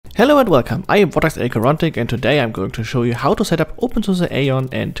Hello and welcome, I am Vortex and today I'm going to show you how to set up openSUSE Aeon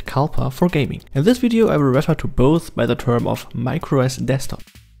and Kalpa for gaming. In this video I will refer to both by the term of MicroOS desktop.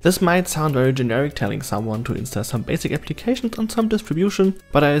 This might sound very generic, telling someone to install some basic applications on some distribution,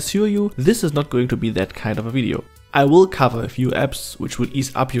 but I assure you this is not going to be that kind of a video. I will cover a few apps which will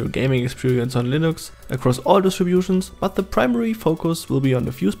ease up your gaming experience on Linux across all distributions, but the primary focus will be on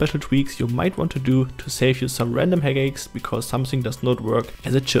a few special tweaks you might want to do to save you some random headaches because something does not work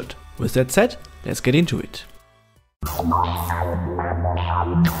as it should. With that said, let's get into it.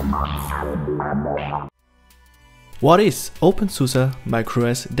 What is openSUSE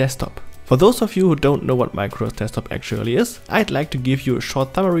MicroOS Desktop? For those of you who don't know what MicroOS Desktop actually is, I'd like to give you a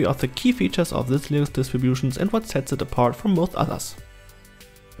short summary of the key features of this Linux distribution and what sets it apart from most others.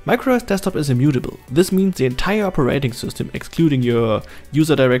 MicroOS Desktop is immutable. This means the entire operating system, excluding your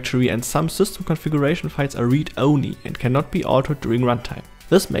user directory and some system configuration files, are read-only and cannot be altered during runtime.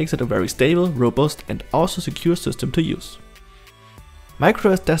 This makes it a very stable, robust and also secure system to use.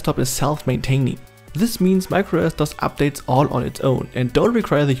 MicroOS Desktop is self-maintaining. This means MicroOS does updates all on its own and don't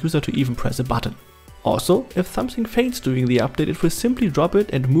require the user to even press a button. Also, if something fails during the update, it will simply drop it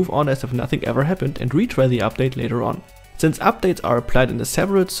and move on as if nothing ever happened and retry the update later on. Since updates are applied in a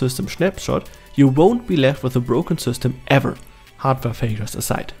separate system snapshot, you won't be left with a broken system ever, hardware failures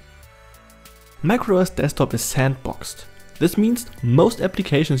aside. MicroOS Desktop is sandboxed. This means most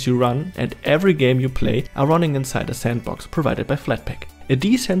applications you run and every game you play are running inside a sandbox provided by Flatpak, a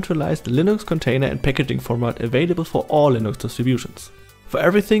decentralized Linux container and packaging format available for all Linux distributions. For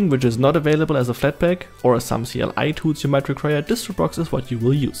everything which is not available as a Flatpak or some CLI tools you might require, DistroBox is what you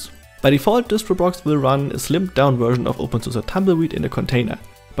will use. By default, DistroBox will run a slimmed down version of openSUSE Tumbleweed in a container,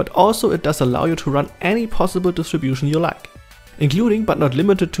 but also it does allow you to run any possible distribution you like, including but not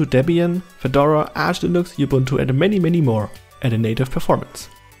limited to Debian, Fedora, Arch Linux, Ubuntu and many more at a native performance.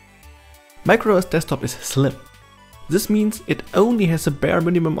 MicroOS Desktop is slim. This means it only has a bare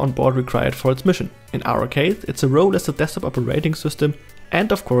minimum on board required for its mission. In our case, it's a role as a desktop operating system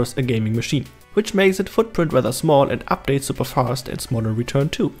and of course a gaming machine, which makes its footprint rather small and updates super fast and small in return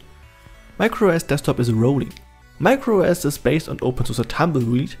too. MicroOS Desktop is rolling. MicroOS is based on openSUSE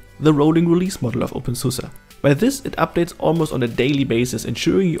Tumbleweed, the rolling release model of openSUSE. By this, it updates almost on a daily basis,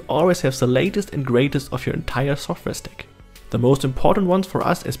 ensuring you always have the latest and greatest of your entire software stack. The most important ones for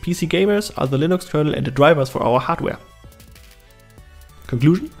us as PC gamers are the Linux kernel and the drivers for our hardware.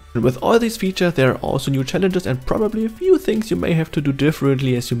 Conclusion? With all these features there are also new challenges and probably a few things you may have to do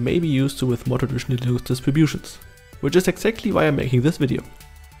differently as you may be used to with more traditional Linux distributions, which is exactly why I'm making this video.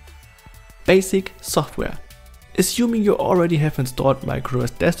 Basic software. Assuming you already have installed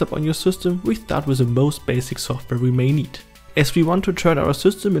MicroOS Desktop on your system, we start with the most basic software we may need. As we want to turn our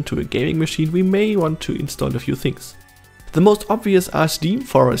system into a gaming machine, we may want to install a few things. The most obvious are Steam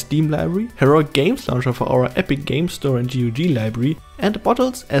for our Steam library, Heroic Games Launcher for our Epic Games Store and GOG library, and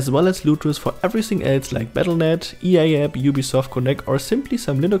Bottles as well as Lutris for everything else like Battle.net, EA App, Ubisoft Connect or simply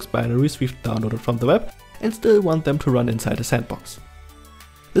some Linux binaries we've downloaded from the web and still want them to run inside a sandbox.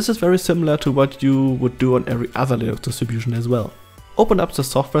 This is very similar to what you would do on every other Linux distribution as well. Open up the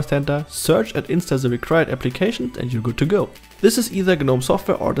software center, search and install the required applications and you're good to go. This is either GNOME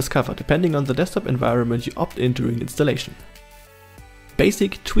Software or Discover, depending on the desktop environment you opt in during installation.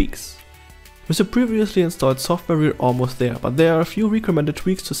 Basic tweaks. With the previously installed software we're almost there, but there are a few recommended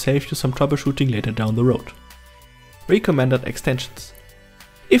tweaks to save you some troubleshooting later down the road. Recommended extensions.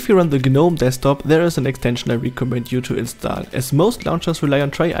 If you run the GNOME desktop, there is an extension I recommend you to install, as most launchers rely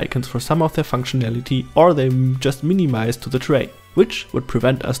on tray icons for some of their functionality or they just minimize to the tray, which would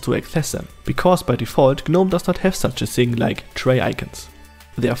prevent us to access them, because by default GNOME does not have such a thing like tray icons.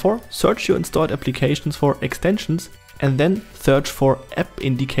 Therefore, search your installed applications for extensions and then search for App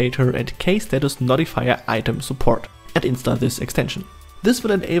Indicator and Case Status Notifier Item Support and install this extension. This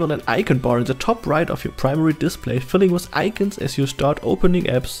will enable an icon bar in the top right of your primary display filling with icons as you start opening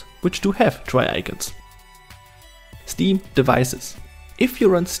apps which do have tray icons. Steam devices. If you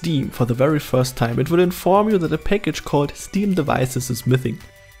run Steam for the very first time, it will inform you that a package called Steam Devices is missing.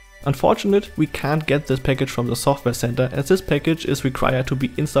 Unfortunately, we can't get this package from the software center as this package is required to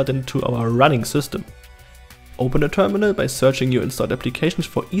be installed into our running system. Open a terminal by searching your installed applications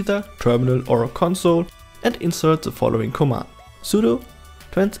for either terminal or a console and insert the following command: sudo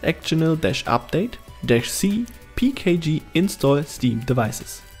transactional-update -c pkg install Steam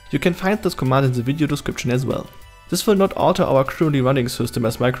devices. You can find this command in the video description as well. This will not alter our currently running system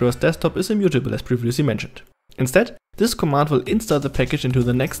as MicroOS Desktop is immutable as previously mentioned. Instead, this command will install the package into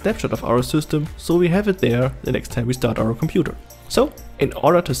the next snapshot of our system, so we have it there the next time we start our computer. So, in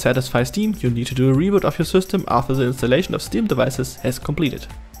order to satisfy Steam, you need to do a reboot of your system after the installation of Steam devices has completed.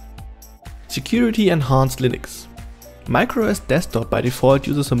 Security Enhanced Linux. MicroOS Desktop by default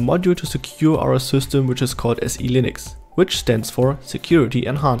uses a module to secure our system which is called SELinux, which stands for Security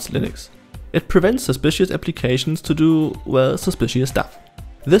Enhanced Linux. It prevents suspicious applications to do, well, suspicious stuff.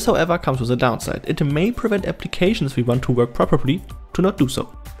 This, however, comes with a downside. It may prevent applications we want to work properly to not do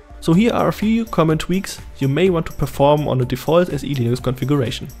so. So here are a few common tweaks you may want to perform on the default SELinux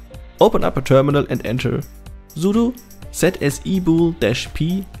configuration. Open up a terminal and enter sudo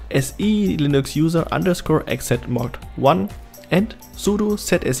setsebool-p SELinux user _ exec mod 1 and sudo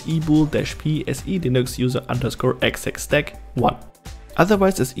setsebool-p SELinux user _ exec stack 1.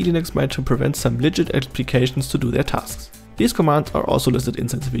 Otherwise, SELinux might prevent some legit applications to do their tasks. These commands are also listed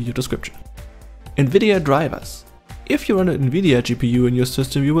inside the video description. NVIDIA drivers. If you run an NVIDIA GPU in your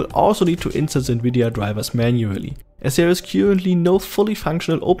system, you will also need to install the NVIDIA drivers manually, as there is currently no fully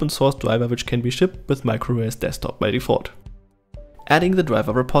functional open source driver which can be shipped with MicroOS Desktop by default. Adding the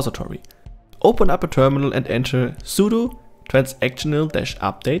driver repository. Open up a terminal and enter sudo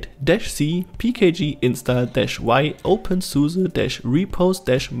transactional-update -c pkg install-y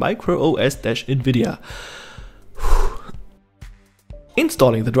openSUSE-repos-MicroOS-NVIDIA.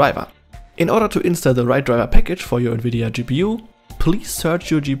 Installing the driver. In order to install the right driver package for your NVIDIA GPU, please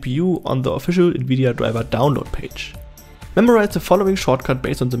search your GPU on the official NVIDIA driver download page. Memorize the following shortcut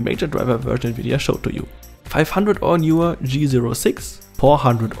based on the major driver version NVIDIA showed to you: 500 or newer G06,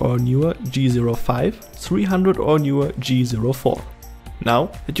 400 or newer G05, 300 or newer G04. Now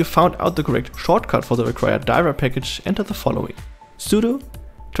that you found out the correct shortcut for the required driver package, enter the following: sudo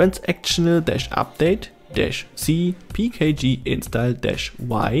transactional-update -c pkg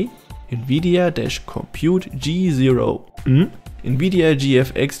install-y NVIDIA-compute G0 NVIDIA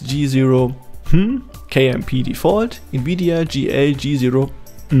GFX G0 KMP default NVIDIA GL G0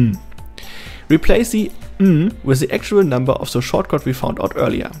 Replace the with the actual number of the shortcut we found out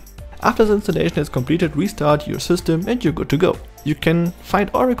earlier. After the installation is completed, restart your system and you're good to go. You can find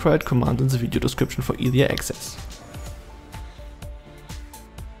all required commands in the video description for easier access.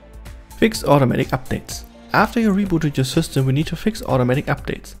 Fix automatic updates. After you rebooted your system, we need to fix automatic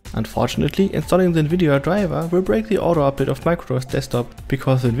updates. Unfortunately, installing the NVIDIA driver will break the auto update of MicroOS Desktop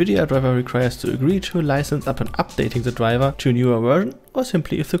because the NVIDIA driver requires to agree to a license upon updating the driver to a newer version, or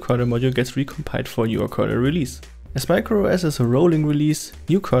simply if the kernel module gets recompiled for a newer kernel release. As MicroOS is a rolling release,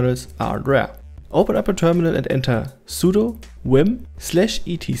 new kernels aren't rare. Open up a terminal and enter sudo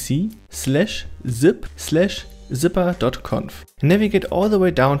vim/etc/zip/zipper.conf. Navigate all the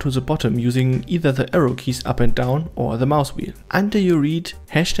way down to the bottom using either the arrow keys up and down or the mouse wheel until you read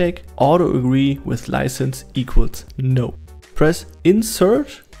 #autoagree with license equals no. Press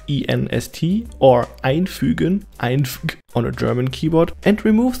insert ENST or einfügen on a German keyboard and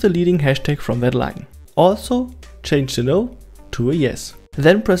remove the leading hashtag from that line. Also change the no to a yes.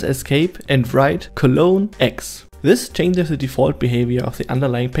 Then press escape and write :x. This changes the default behavior of the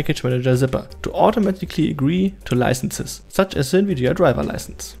underlying package manager zipper to automatically agree to licenses, such as the NVIDIA driver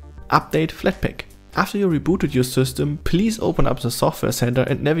license. Update Flatpak. After you rebooted your system, please open up the Software Center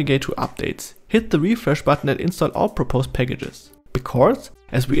and navigate to Updates. Hit the refresh button and install all proposed packages. Because,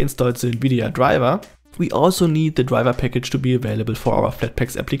 as we installed the NVIDIA driver, we also need the driver package to be available for our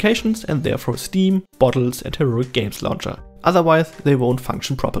Flatpaks applications and therefore Steam, Bottles and Heroic Games Launcher. Otherwise, they won't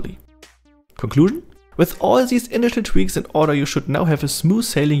function properly. Conclusion? With all these initial tweaks in order, you should now have a smooth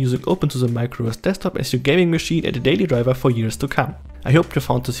sailing using openSUSE MicroOS Desktop as your gaming machine and a daily driver for years to come. I hope you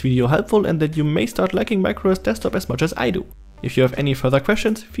found this video helpful and that you may start liking MicroOS Desktop as much as I do. If you have any further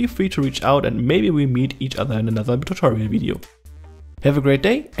questions, feel free to reach out and maybe we meet each other in another tutorial video. Have a great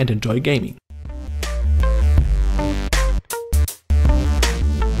day and enjoy gaming!